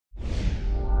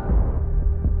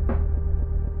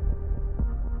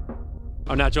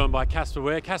I'm now joined by Casper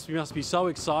Ware. Casper, you must be so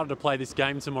excited to play this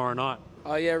game tomorrow night.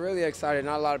 Oh yeah, really excited.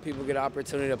 Not a lot of people get an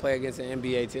opportunity to play against an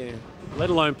NBA team. Let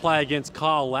alone play against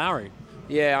Kyle Lowry.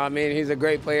 Yeah, I mean, he's a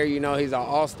great player. You know, he's an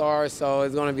all-star, so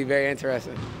it's going to be very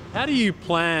interesting. How do you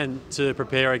plan to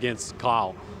prepare against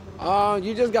Kyle?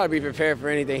 You just got to be prepared for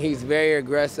anything. He's very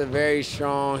aggressive, very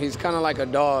strong. He's kind of like a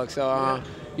dog, so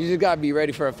you just got to be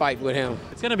ready for a fight with him.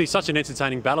 It's going to be such an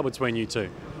entertaining battle between you two.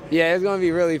 Yeah, it's going to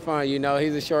be really fun. You know,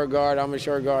 he's a short guard. I'm a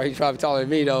short guard. He's probably taller than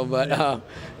me, though. But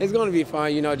it's going to be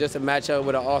fun, you know, just to match up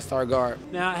with an all-star guard.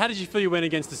 Now, how did you feel you went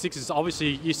against the Sixers? Obviously,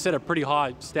 you set a pretty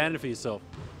high standard for yourself.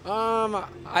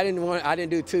 I didn't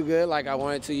do too good like I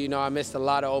wanted to. You know, I missed a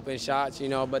lot of open shots, you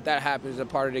know, but that happens a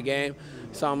part of the game.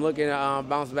 So I'm looking to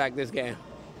bounce back this game.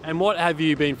 And what have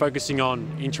you been focusing on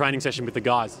in training session with the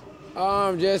guys?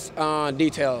 Just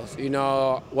details, you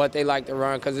know, what they like to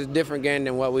run, because it's a different game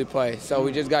than what we play. So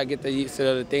we just got to get used to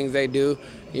the things they do,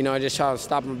 you know, and just try to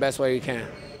stop them the best way we can.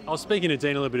 I was speaking to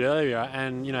Dean a little bit earlier,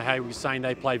 and, you know, how he was saying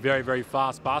they play very, very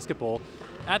fast basketball.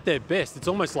 At their best, it's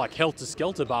almost like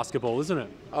helter-skelter basketball, isn't it?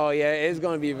 Oh, yeah, it's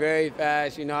going to be very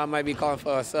fast. You know, I might be calling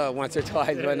for a sub once or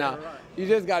twice, but no. Right. You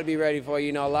just got to be ready for it.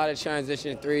 You know, a lot of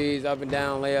transition threes, up and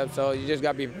down layups, so you just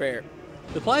got to be prepared.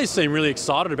 The players seem really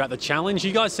excited about the challenge.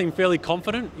 You guys seem fairly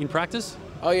confident in practice?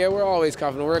 Oh, yeah, we're always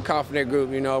confident. We're a confident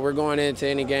group, you know. We're going into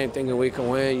any game thinking we can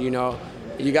win, you know.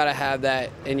 You got to have that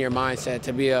in your mindset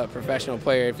to be a professional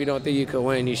player. If you don't think you can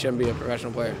win, you shouldn't be a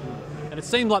professional player. And it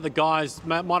seemed like the guys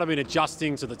might have been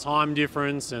adjusting to the time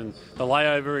difference and the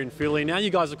layover in Philly. Now you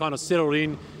guys are kind of settled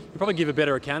in. You probably give a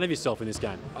better account of yourself in this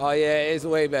game. Oh, yeah, it's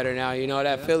way better now. You know,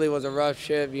 that Philly was a rough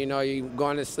trip. You know, you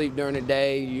going to sleep during the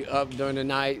day, you up during the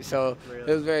night. So it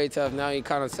was very tough. Now you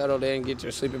kind of settled in, get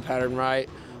your sleeping pattern right.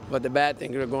 But the bad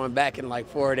thing is we're going back in like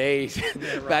 4 days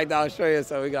back to Australia.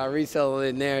 So we got resettled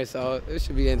in there. So it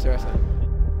should be interesting.